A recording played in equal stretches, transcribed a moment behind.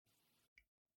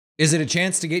Is it a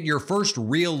chance to get your first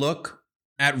real look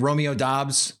at Romeo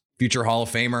Doubs, future Hall of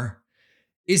Famer?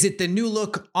 Is it the new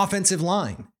look offensive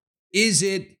line? Is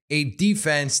it a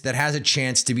defense that has a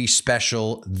chance to be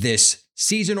special this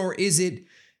season? Or is it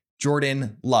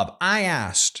Jordan Love? I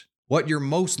asked what you're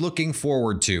most looking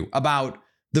forward to about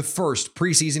the first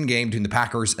preseason game between the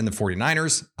Packers and the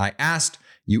 49ers. I asked,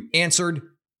 you answered.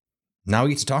 Now we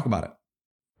get to talk about it.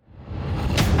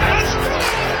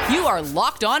 You are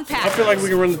Locked On Packers. I feel like we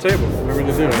can run the table. I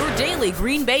really do. Your daily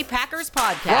Green Bay Packers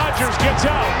podcast. Rodgers gets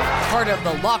out. Part of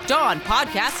the Locked On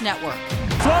Podcast Network.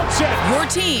 Floats it. Your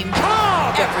team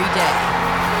every day.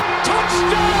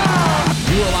 Touchdown!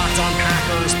 You are Locked On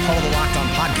Packers, part of the Locked On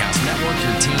Podcast Network,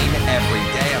 your team every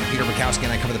day. I'm Peter Bukowski,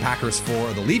 and I cover the Packers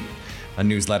for The Leap, a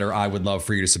newsletter I would love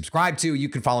for you to subscribe to. You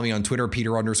can follow me on Twitter,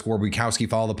 Peter_Bukowski.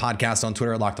 Follow the podcast on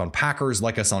Twitter at Locked On Packers.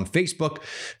 Like us on Facebook.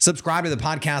 Subscribe to the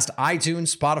podcast,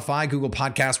 iTunes, Spotify, Google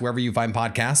Podcasts, wherever you find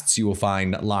podcasts. You will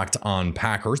find Locked On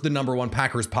Packers, the number one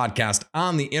Packers podcast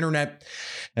on the internet,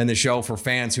 and the show for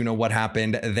fans who know what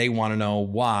happened. They want to know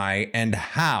why and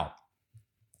how.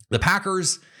 The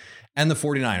Packers and the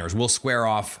 49ers will square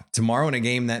off tomorrow in a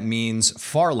game that means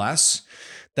far less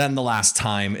than the last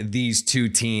time these two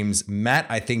teams met.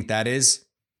 I think that is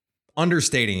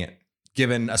understating it,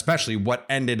 given especially what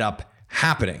ended up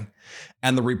happening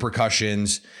and the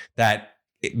repercussions that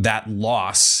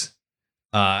loss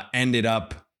ended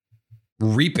up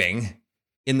reaping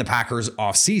in the Packers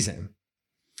offseason.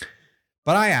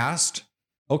 But I asked,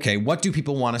 okay, what do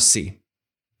people want to see?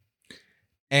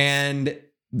 And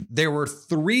there were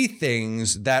three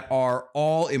things that are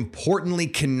all importantly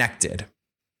connected.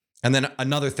 And then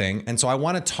another thing. And so I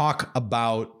want to talk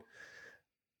about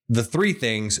the three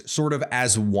things sort of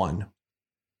as one.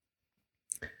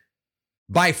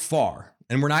 By far,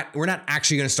 and we're not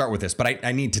actually going to start with this, but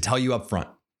I need to tell you up front.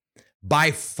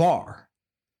 By far,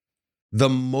 the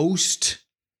most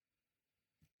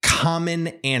common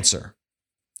answer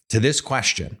to this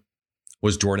question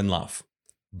was Jordan Love.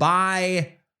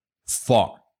 By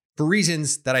far. For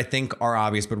reasons that I think are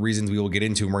obvious, but reasons we will get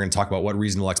into, and we're going to talk about what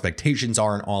reasonable expectations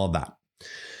are and all of that.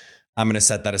 I'm going to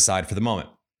set that aside for the moment.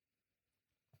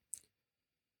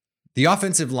 The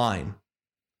offensive line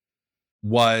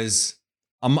was,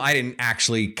 I didn't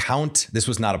actually count. This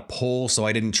was not a poll, so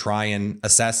I didn't try and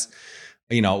assess,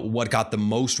 what got the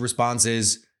most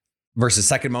responses versus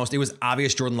second most. It was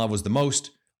obvious Jordan Love was the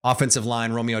most. Offensive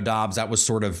line, Romeo Doubs, that was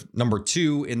sort of number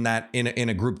two in that in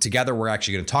a group together. We're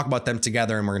actually going to talk about them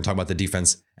together, and we're going to talk about the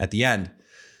defense at the end.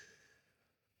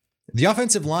 The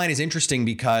offensive line is interesting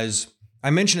because I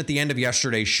mentioned at the end of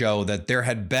yesterday's show that there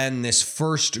had been this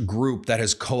first group that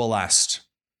has coalesced.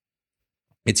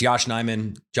 It's Yosh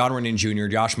Nijman, John Runyan Jr.,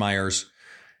 Josh Myers,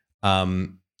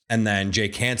 and then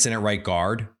Jake Hansen at right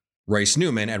guard, Royce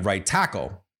Newman at right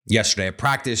tackle. Yesterday at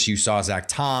practice, you saw Zach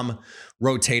Tom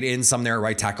rotate in some there at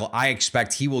right tackle. I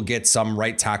expect he will get some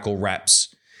right tackle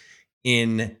reps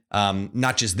in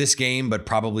not just this game, but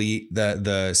probably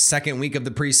the second week of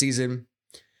the preseason.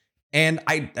 And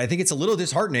I think it's a little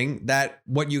disheartening that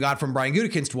what you got from Brian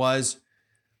Gutekunst was,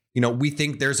 we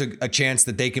think there's a chance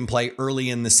that they can play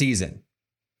early in the season,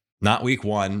 not week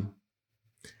one.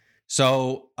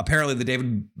 So apparently the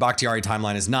David Bakhtiari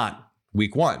timeline is not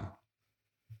week one.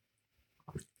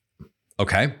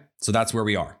 Okay, so that's where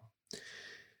we are.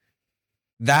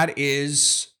 That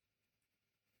is,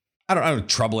 I don't know,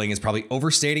 troubling is probably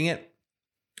overstating it.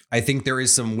 I think there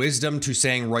is some wisdom to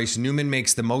saying Royce Newman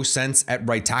makes the most sense at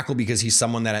right tackle because he's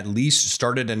someone that at least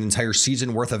started an entire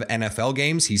season worth of NFL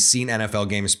games. He's seen NFL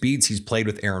game speeds. He's played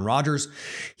with Aaron Rodgers.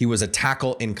 He was a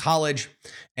tackle in college.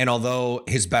 And although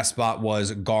his best spot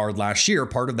was guard last year,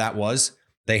 part of that was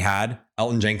they had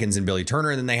Elton Jenkins and Billy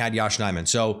Turner, and then they had Yosh Nijman.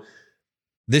 So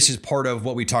this is part of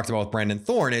what we talked about with Brandon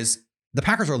Thorne is the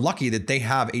Packers are lucky that they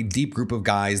have a deep group of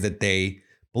guys that they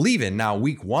believe in. Now,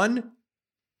 week one,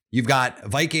 you've got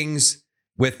Vikings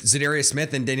with Zadarius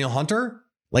Smith and Daniel Hunter.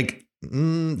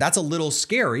 That's a little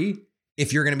scary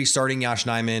if you're going to be starting Yosh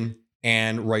Nijman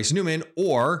and Royce Newman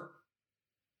or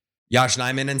Yosh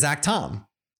Nijman and Zach Tom.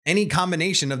 Any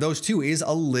combination of those two is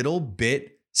a little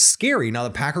bit scary. Now, the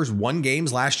Packers won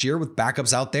games last year with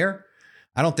backups out there.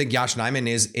 I don't think Yosh Nijman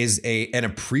is an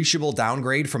appreciable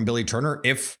downgrade from Billy Turner,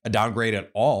 if a downgrade at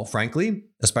all, frankly,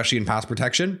 especially in pass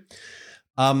protection.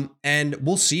 And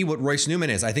we'll see what Royce Newman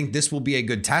is. I think this will be a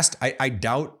good test. I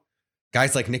doubt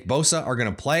guys like Nick Bosa are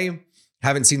going to play.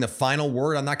 Haven't seen the final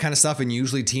word on that kind of stuff. And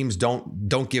usually teams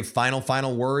don't give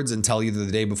final words until either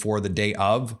the day before or the day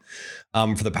of.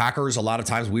 For the Packers, a lot of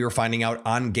times we were finding out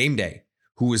on game day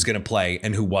who was going to play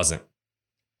and who wasn't.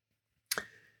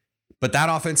 But that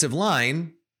offensive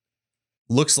line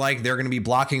looks like they're going to be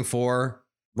blocking for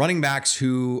running backs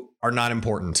who are not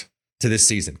important to this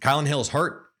season. Kylan Hill's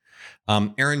hurt.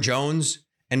 Aaron Jones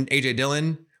and AJ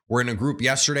Dillon were in a group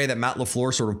yesterday that Matt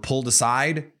LaFleur sort of pulled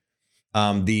aside.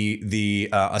 The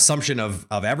assumption of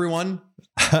everyone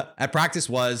at practice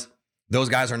was those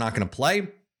guys are not going to play.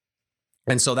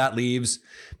 And so that leaves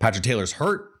Patrick Taylor's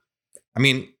hurt. I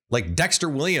mean, like Dexter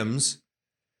Williams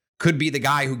could be the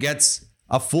guy who gets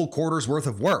a full quarter's worth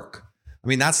of work. I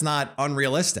mean, that's not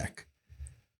unrealistic.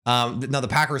 Now the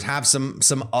Packers have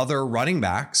some other running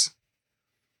backs.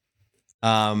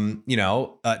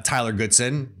 Tyler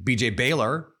Goodson, BJ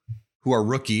Baylor, who are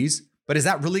rookies. But is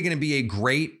that really going to be a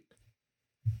great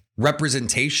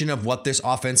representation of what this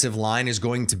offensive line is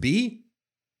going to be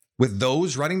with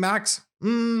those running backs?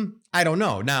 I don't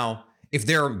know. Now, if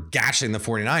they're gashing the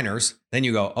 49ers, then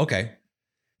you go, okay,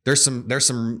 there's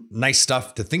some nice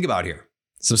stuff to think about here.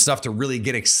 Some stuff to really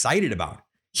get excited about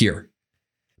here.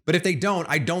 But if they don't,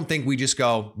 I don't think we just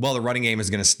go, well, the running game is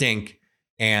going to stink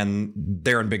and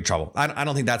they're in big trouble. I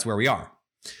don't think that's where we are.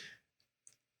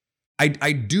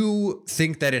 I do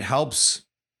think that it helps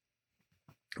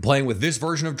playing with this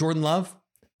version of Jordan Love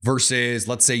versus,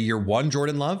 let's say, year one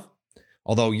Jordan Love.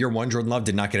 Although year one Jordan Love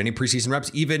did not get any preseason reps,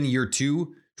 even year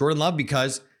two Jordan Love,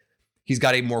 because he's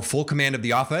got a more full command of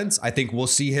the offense. I think we'll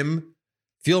see him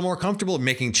feel more comfortable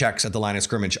making checks at the line of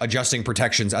scrimmage, adjusting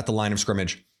protections at the line of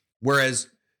scrimmage. Whereas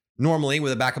normally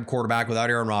with a backup quarterback without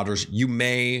Aaron Rodgers, you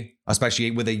may,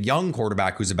 especially with a young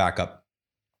quarterback who's a backup,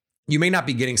 you may not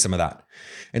be getting some of that.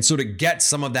 And so to get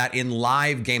some of that in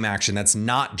live game action, that's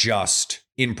not just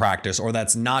in practice, or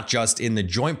that's not just in the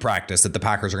joint practice that the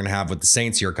Packers are going to have with the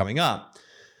Saints here coming up,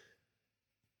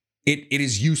 it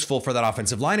is useful for that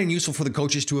offensive line and useful for the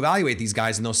coaches to evaluate these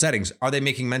guys in those settings. Are they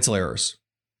making mental errors?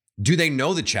 Do they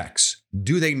know the checks?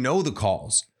 Do they know the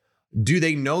calls? Do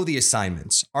they know the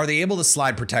assignments? Are they able to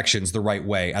slide protections the right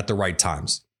way at the right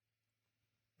times?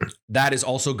 That is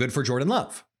also good for Jordan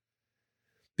Love,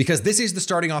 because this is the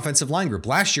starting offensive line group.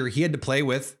 Last year, he had to play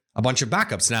with a bunch of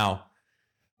backups. Now,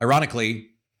 ironically,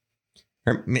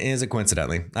 or is it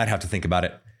coincidentally? I'd have to think about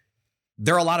it.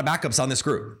 There are a lot of backups on this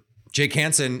group. Jake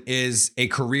Hansen is a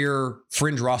career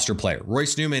fringe roster player.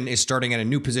 Royce Newman is starting at a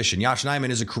new position. Josh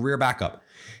Nijman is a career backup.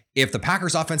 If the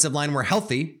Packers offensive line were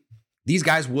healthy, these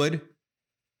guys would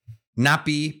not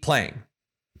be playing.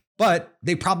 But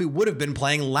they probably would have been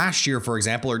playing last year, for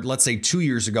example, or let's say 2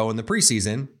 years ago in the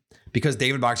preseason, because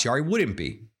David Bakhtiari wouldn't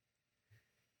be.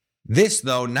 This,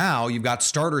 though, now you've got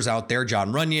starters out there,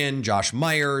 John Runyon, Josh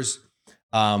Myers.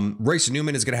 Royce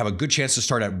Newman is going to have a good chance to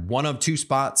start at one of two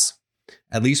spots,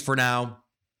 at least for now.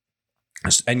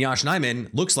 And Josh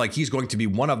Nijman looks like he's going to be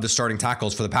one of the starting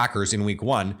tackles for the Packers in week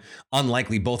one.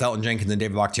 Unlikely both Elton Jenkins and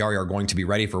David Bakhtiari are going to be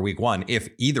ready for week one, if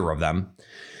either of them.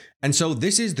 And so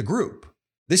this is the group.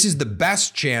 This is the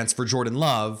best chance for Jordan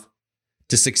Love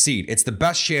to succeed. It's the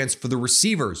best chance for the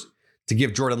receivers to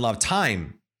give Jordan Love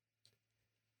time,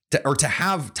 to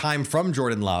have time from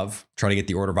Jordan Love. Trying to get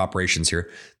the order of operations here.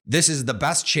 This is the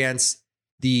best chance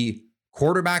the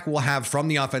quarterback will have from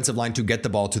the offensive line to get the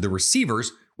ball to the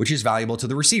receivers, which is valuable to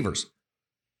the receivers.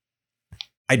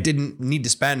 I didn't need to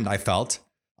spend, I felt,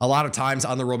 a lot of times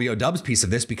on the Romeo Doubs piece of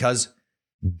this, because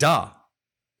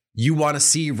you want to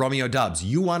see Romeo Doubs.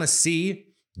 You want to see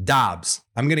Dobbs.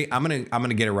 I'm gonna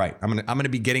get it right. I'm gonna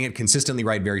be getting it consistently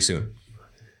right very soon.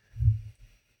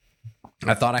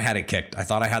 I thought I had it kicked. I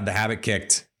thought I had the habit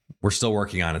kicked. We're still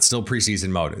working on it. Still preseason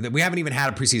mode. We haven't even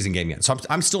had a preseason game yet. So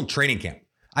I'm still in training camp.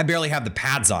 I barely have the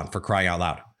pads on, for crying out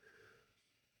loud.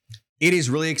 It is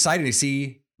really exciting to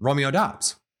see Romeo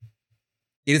Doubs.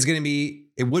 It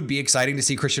would be exciting to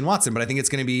see Christian Watson, but I think it's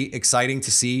going to be exciting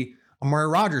to see Amari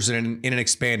Rodgers in an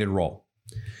expanded role.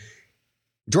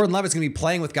 Jordan Love is going to be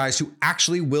playing with guys who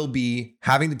actually will be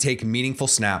having to take meaningful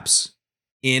snaps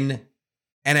in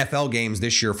NFL games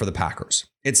this year for the Packers.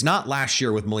 It's not last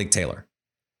year with Malik Taylor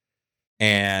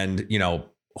and,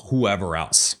 whoever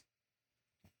else.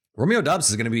 Romeo Doubs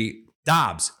is going to be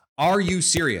Dobbs. Are you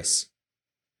serious?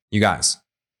 You guys.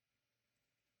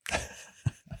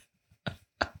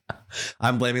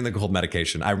 I'm blaming the cold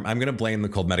medication. I'm going to blame the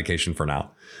cold medication for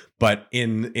now. But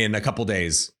in a couple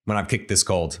days, when I've kicked this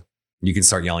cold, you can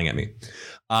start yelling at me.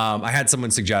 I had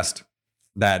someone suggest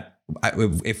that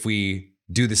if we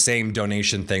do the same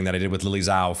donation thing that I did with Lily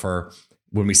Zhao for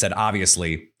when we said,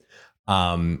 obviously,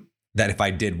 that if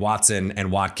I did Watson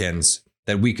and Watkins,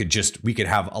 that we could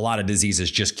have a lot of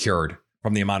diseases just cured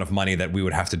from the amount of money that we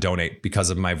would have to donate because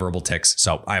of my verbal tics.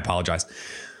 So I apologize.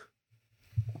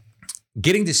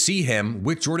 Getting to see him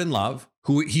with Jordan Love,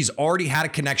 who he's already had a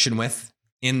connection with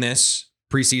in this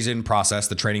preseason process,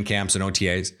 the training camps and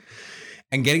OTAs,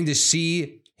 and getting to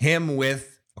see him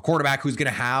with a quarterback who's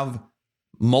going to have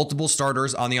multiple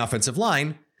starters on the offensive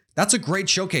line, that's a great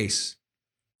showcase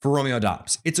for Romeo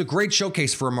Doubs. It's a great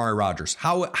showcase for Amari Rodgers.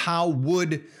 How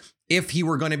would, if he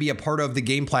were going to be a part of the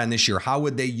game plan this year, how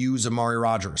would they use Amari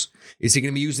Rodgers? Is he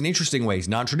going to be used in interesting ways,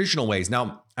 non-traditional ways?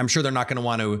 Now, I'm sure they're not going to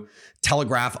want to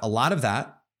telegraph a lot of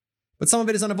that, but some of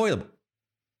it is unavoidable.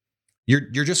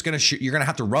 You're just going to you're going to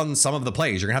have to run some of the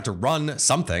plays. You're going to have to run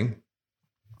something.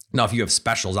 Now, if you have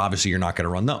specials, obviously you're not going to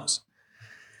run those.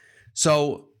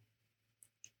 So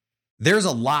there's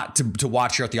a lot to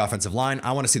watch here at the offensive line.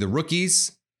 I want to see the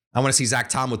rookies. I want to see Zach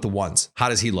Tom with the ones. How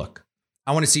does he look?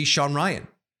 I want to see Sean Rhyan.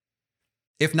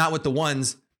 If not with the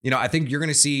ones, I think you're going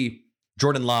to see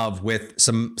Jordan Love with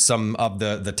some of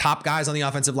the top guys on the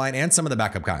offensive line and some of the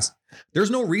backup guys.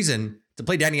 There's no reason to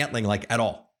play Danny Etling at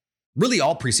all. Really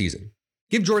all preseason.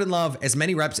 Give Jordan Love as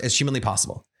many reps as humanly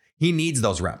possible. He needs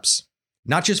those reps,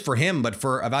 not just for him, but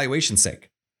for evaluation's sake.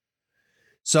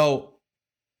 So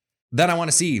then I want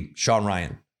to see Sean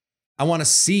Rhyan. I want to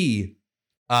see,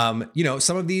 some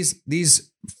of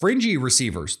these fringy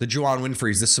receivers, the Juwan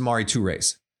Winfreys, the Samori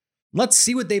Toures. Let's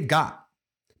see what they've got,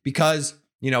 because,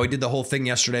 we did the whole thing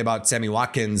yesterday about Sammy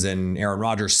Watkins and Aaron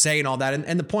Rodgers saying all that.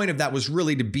 And the point of that was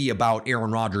really to be about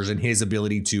Aaron Rodgers and his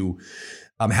ability to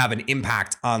have an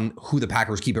impact on who the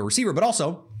Packers keep at receiver. But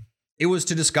also it was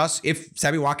to discuss if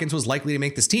Sammy Watkins was likely to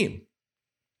make this team.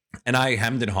 And I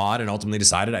hemmed and hawed and ultimately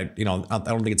decided I don't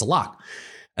think it's a lock.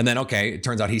 And then, okay, it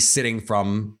turns out he's sitting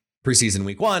from preseason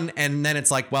week 1. And then it's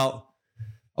like, well,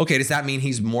 okay, does that mean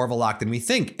he's more of a lock than we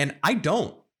think? And I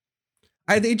don't.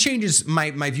 It changes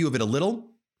my view of it a little.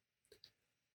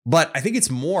 But I think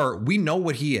it's more, we know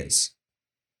what he is.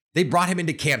 They brought him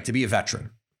into camp to be a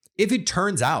veteran. If it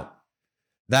turns out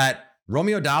that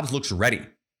Romeo Doubs looks ready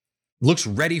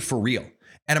for real,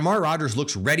 and Amari Rodgers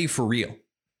looks ready for real,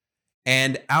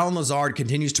 and Allen Lazard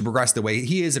continues to progress the way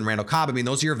he is, and Randall Cobb,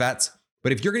 those are your vets.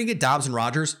 But if you're going to get Doubs and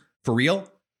Rodgers for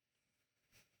real,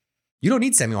 you don't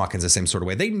need Sammy Watkins the same sort of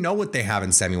way. They know what they have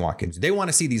in Sammy Watkins. They want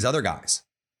to see these other guys.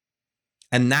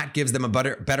 And that gives them a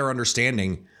better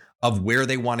understanding of where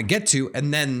they want to get to.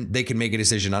 And then they can make a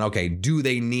decision on, okay, do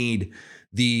they need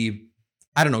the,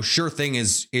 sure thing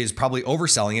is probably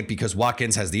overselling it, because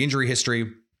Watkins has the injury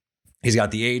history. He's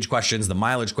got the age questions, the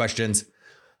mileage questions.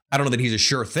 I don't know that he's a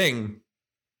sure thing,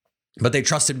 but they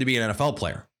trust him to be an NFL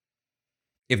player.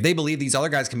 If they believe these other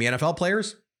guys can be NFL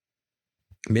players,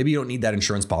 maybe you don't need that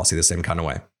insurance policy the same kind of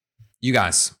way. You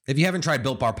guys, if you haven't tried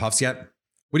Built Bar Puffs yet,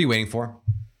 what are you waiting for?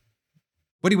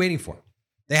 What are you waiting for?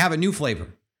 They have a new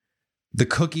flavor, the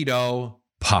cookie dough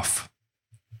puff.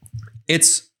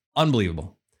 It's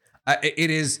unbelievable. It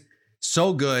is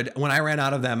so good. When I ran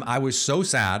out of them, I was so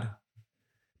sad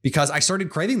because I started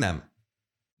craving them.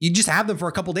 You just have them for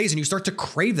a couple days and you start to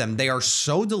crave them. They are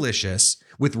so delicious,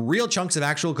 with real chunks of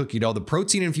actual cookie dough, the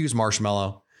protein infused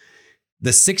marshmallow,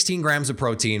 the 16 grams of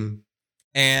protein,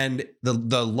 and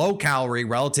the low calorie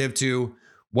relative to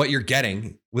what you're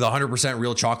getting with 100%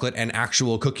 real chocolate and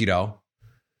actual cookie dough,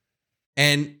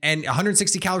 and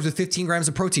 160 calories with 15 grams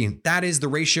of protein. That is the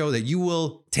ratio that you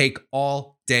will take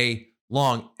all day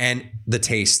long. And the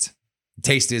taste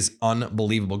is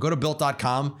unbelievable. Go to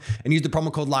built.com and use the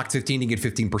promo code LOCKED15 to get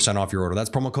 15% off your order. That's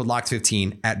promo code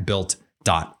LOCKED15 at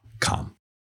built.com.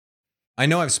 I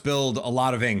know I've spilled a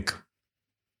lot of ink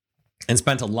and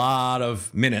spent a lot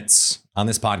of minutes on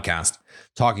this podcast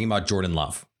talking about Jordan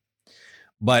Love.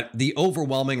 But the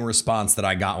overwhelming response that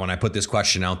I got when I put this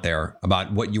question out there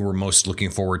about what you were most looking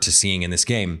forward to seeing in this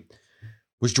game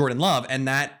was Jordan Love. And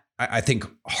that, I think,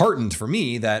 heartened for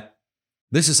me that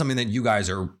this is something that you guys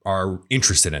are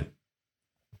interested in.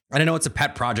 And I know it's a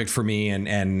pet project for me,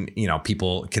 and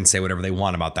people can say whatever they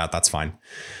want about that. That's fine.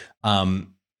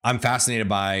 I'm fascinated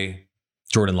by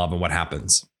Jordan Love and what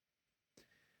happens.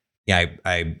 Yeah,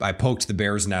 I poked the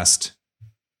bear's nest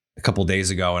a couple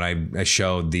days ago, and I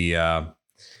showed the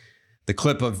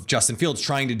clip of Justin Fields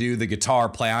trying to do the guitar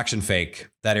play action fake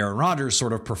that Aaron Rodgers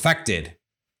sort of perfected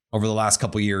over the last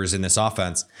couple years in this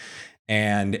offense.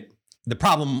 And the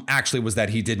problem actually was that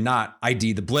he did not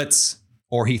ID the blitz,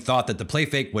 or he thought that the play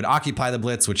fake would occupy the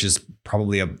blitz, which is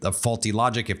probably a faulty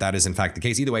logic if that is in fact the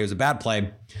case. Either way, it was a bad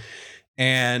play.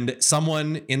 And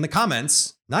someone in the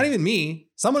comments, not even me,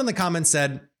 someone in the comments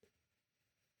said,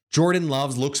 Jordan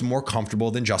Love looks more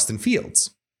comfortable than Justin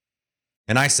Fields.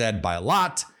 And I said, by a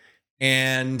lot.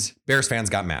 And Bears fans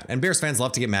got mad. And Bears fans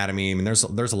love to get mad at me. I mean, there's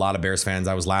a lot of Bears fans.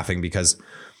 I was laughing because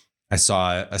I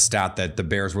saw a stat that the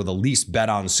Bears were the least bet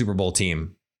on Super Bowl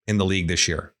team in the league this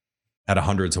year at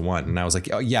 100-1. And I was like,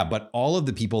 oh yeah, but all of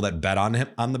the people that bet on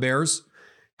the Bears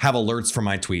have alerts for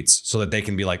my tweets so that they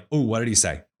can be like, oh, what did he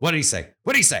say? What did he say?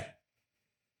 What did he say?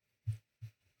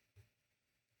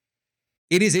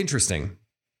 It is interesting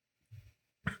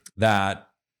that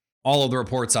all of the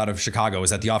reports out of Chicago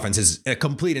is that the offense is a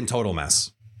complete and total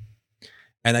mess.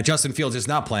 And that Justin Fields is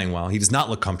not playing well. He does not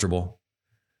look comfortable.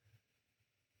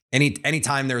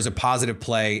 Anytime there's a positive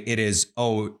play, it is,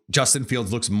 oh, Justin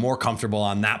Fields looks more comfortable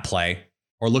on that play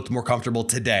or looked more comfortable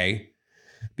today,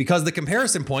 because the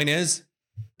comparison point is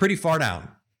pretty far down.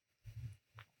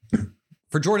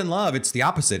 For Jordan Love, it's the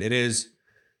opposite.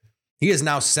 He has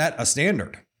now set a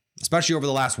standard, especially over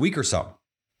the last week or so,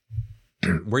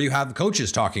 where you have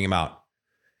coaches talking about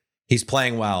he's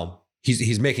playing well.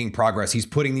 He's making progress. He's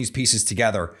putting these pieces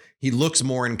together. He looks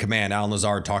more in command. Alan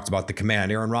Lazard talked about the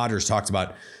command. Aaron Rodgers talked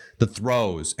about the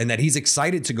throws, and that he's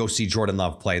excited to go see Jordan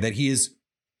Love play, that he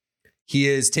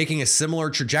is taking a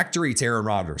similar trajectory to Aaron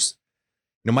Rodgers.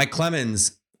 Mike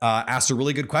Clemens asked a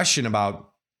really good question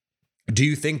about, do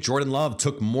you think Jordan Love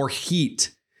took more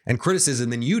heat and criticism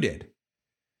than you did?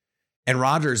 And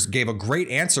Rodgers gave a great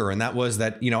answer, and that was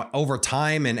that, over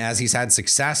time and as he's had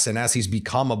success and as he's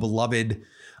become a beloved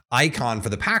icon for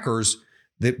the Packers,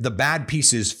 the bad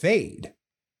pieces fade.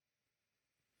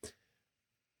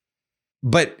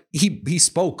 But he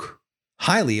spoke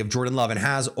highly of Jordan Love and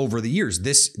has over the years,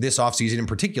 this offseason in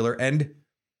particular, and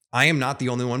I am not the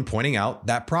only one pointing out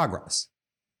that progress.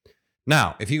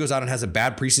 Now, if he goes out and has a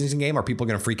bad preseason game, are people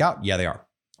going to freak out? Yeah, they are.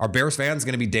 Are Bears fans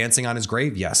going to be dancing on his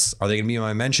grave? Yes. Are they going to be in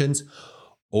my mentions?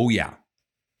 Oh, yeah.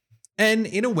 And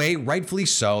in a way, rightfully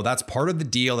so. That's part of the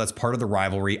deal. That's part of the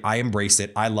rivalry. I embrace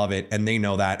it. I love it. And they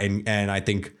know that. And I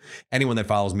think anyone that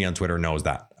follows me on Twitter knows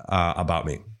that about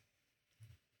me.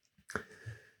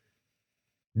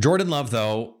 Jordan Love,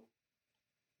 though,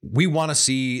 we want to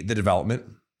see the development.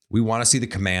 We want to see the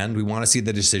command. We want to see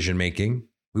the decision making.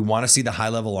 We want to see the high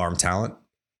level arm talent,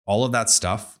 all of that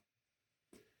stuff.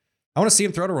 I want to see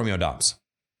him throw to Romeo Doubs.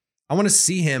 I want to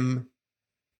see him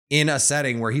in a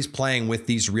setting where he's playing with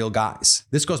these real guys.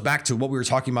 This goes back to what we were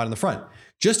talking about in the front.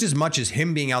 Just as much as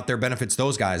him being out there benefits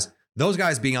those guys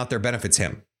being out there benefits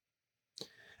him.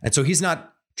 And so he's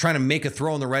not trying to make a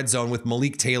throw in the red zone with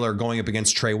Malik Taylor going up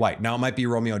against Trey White. Now it might be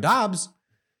Romeo Doubs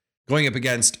going up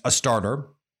against a starter.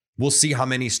 We'll see how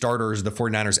many starters the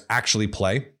 49ers actually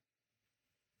play.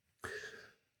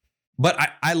 But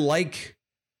I like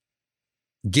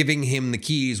giving him the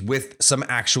keys with some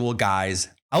actual guys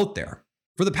out there.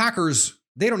 For the Packers,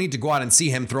 they don't need to go out and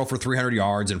see him throw for 300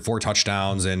 yards and 4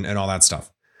 touchdowns and all that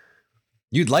stuff.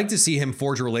 You'd like to see him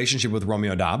forge a relationship with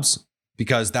Romeo Doubs,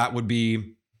 because that would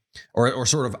be, or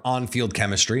sort of on-field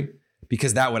chemistry,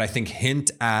 because that would, I think,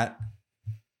 hint at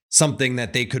something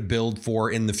that they could build for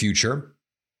in the future.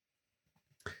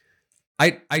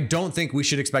 I don't think we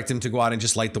should expect him to go out and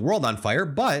just light the world on fire,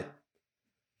 but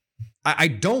I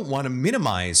don't want to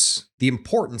minimize the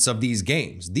importance of these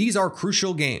games. These are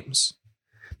crucial games,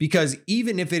 because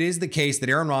even if it is the case that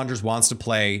Aaron Rodgers wants to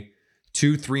play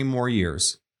 2-3 more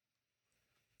years,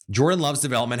 Jordan Love's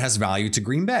development has value to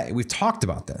Green Bay. We've talked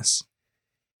about this.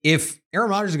 If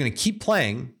Aaron Rodgers is going to keep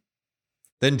playing,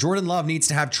 then Jordan Love needs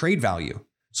to have trade value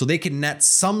so they can net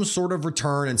some sort of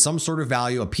return and some sort of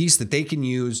value, a piece that they can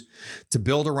use to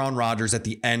build around Rodgers at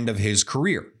the end of his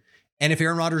career. And if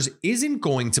Aaron Rodgers isn't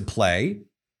going to play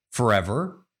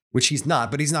forever, which he's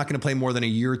not, but he's not going to play more than a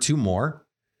year or two more,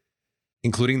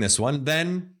 including this one,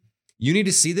 then you need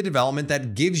to see the development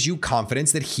that gives you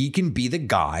confidence that he can be the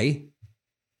guy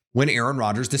when Aaron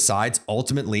Rodgers decides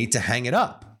ultimately to hang it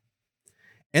up.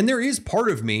 And there is part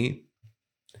of me,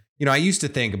 I used to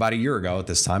think about a year ago at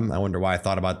this time, I wonder why I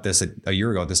thought about this a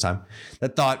year ago at this time,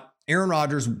 that thought Aaron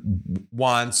Rodgers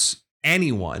wants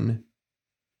anyone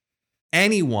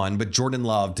but Jordan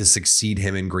Love to succeed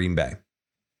him in Green Bay.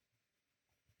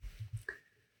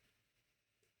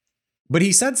 But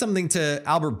he said something to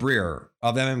Albert Breer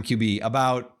of MMQB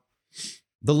about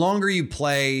the longer you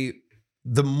play,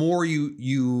 the more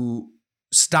you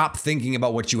stop thinking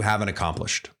about what you haven't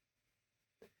accomplished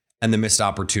and the missed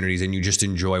opportunities, and you just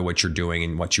enjoy what you're doing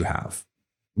and what you have,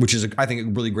 which is, I think, a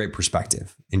really great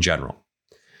perspective in general.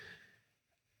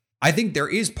 I think there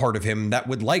is part of him that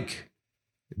would like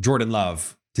Jordan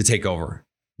Love to take over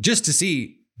just to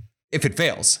see if it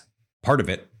fails. Part of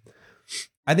it.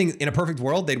 I think in a perfect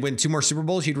world, they'd win 2 more Super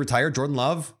Bowls. He'd retire. Jordan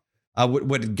Love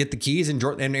would get the keys, and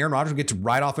Aaron Rodgers would get to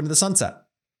ride off into the sunset.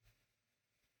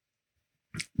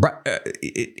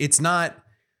 It's not.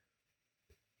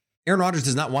 Aaron Rodgers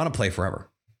does not want to play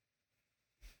forever.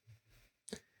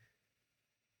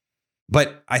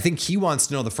 But I think he wants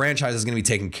to know the franchise is going to be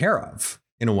taken care of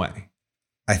in a way.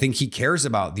 I think he cares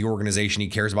about the organization. He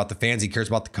cares about the fans. He cares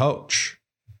about the coach.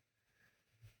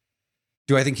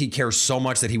 Do I think he cares so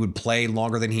much that he would play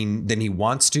longer than he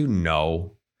wants to?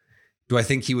 No. Do I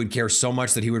think he would care so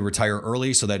much that he would retire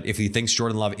early so that if he thinks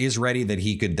Jordan Love is ready, that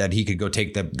he could go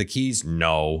take the keys?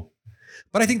 No.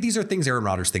 But I think these are things Aaron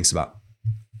Rodgers thinks about.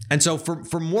 And so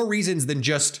for more reasons than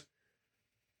just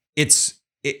it's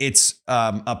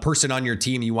a person on your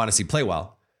team you want to see play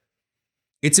well,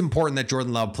 it's important that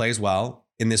Jordan Love plays well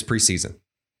in this preseason.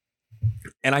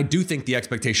 And I do think the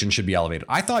expectation should be elevated.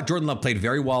 I thought Jordan Love played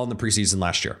very well in the preseason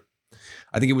last year.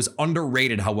 I think it was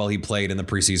underrated how well he played in the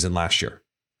preseason last year.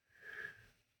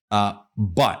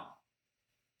 But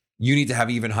you need to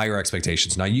have even higher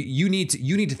expectations. Now you need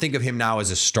to think of him now as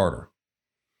a starter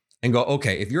and go,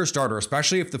 okay, if you're a starter,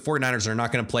 especially if the 49ers are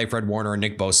not going to play Fred Warner and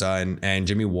Nick Bosa and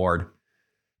Jimmy Ward,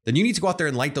 then you need to go out there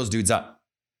and light those dudes up.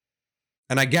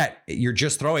 And I get you're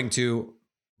just throwing to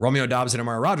Romeo Doubs and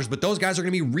Amari Rodgers, but those guys are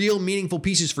going to be real meaningful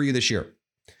pieces for you this year.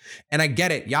 And I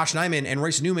get it. Yosh Nijman and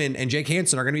Royce Newman and Jake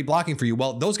Hansen are going to be blocking for you.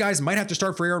 Well, those guys might have to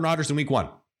start for Aaron Rodgers in week 1.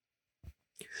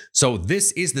 So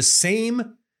this is the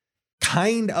same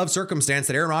kind of circumstance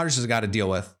that Aaron Rodgers has got to deal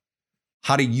with.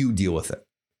 How do you deal with it?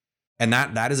 And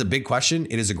that is a big question.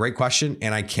 It is a great question.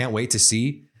 And I can't wait to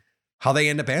see how they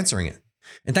end up answering it.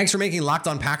 And thanks for making Locked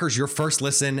On Packers your first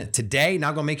listen today.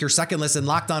 Now go make your second listen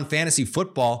Locked On Fantasy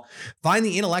Football. Find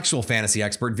the intellectual fantasy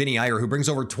expert, Vinny Iyer, who brings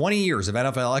over 20 years of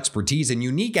NFL expertise and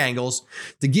unique angles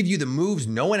to give you the moves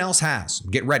no one else has.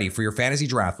 Get ready for your fantasy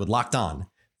draft with Locked On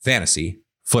Fantasy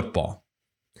Football.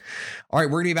 All right,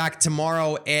 we're going to be back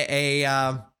tomorrow,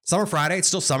 Summer Friday. It's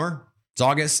still summer. It's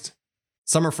August.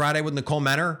 Summer Friday with Nicole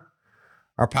Menner.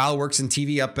 Our pal works in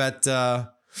TV up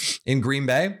in Green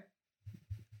Bay.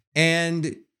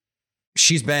 And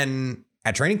she's been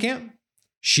at training camp.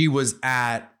 She was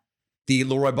at the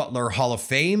Leroy Butler Hall of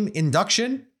Fame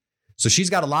induction. So she's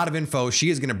got a lot of info she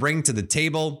is going to bring to the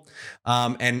table.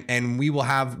 And we will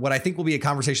have what I think will be a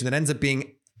conversation that ends up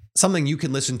being something you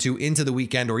can listen to into the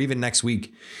weekend or even next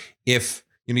week if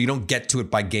you don't get to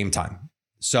it by game time.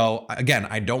 So again,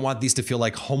 I don't want these to feel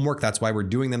like homework. That's why we're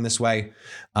doing them this way.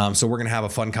 So we're going to have a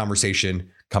fun conversation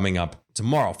coming up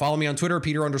tomorrow. Follow me on Twitter,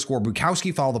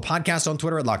 Peter_Bukowski. Follow the podcast on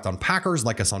Twitter at Locked On Packers.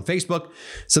 Like us on Facebook.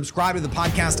 Subscribe to the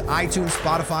podcast, iTunes,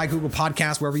 Spotify, Google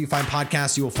Podcasts. Wherever you find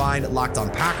podcasts, you will find Locked On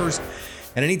Packers.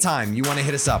 And anytime you want to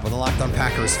hit us up on the Locked On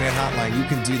Packers fan hotline, you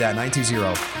can do that,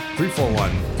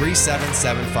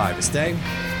 920-341-3775. To stay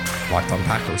Locked On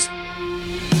Packers.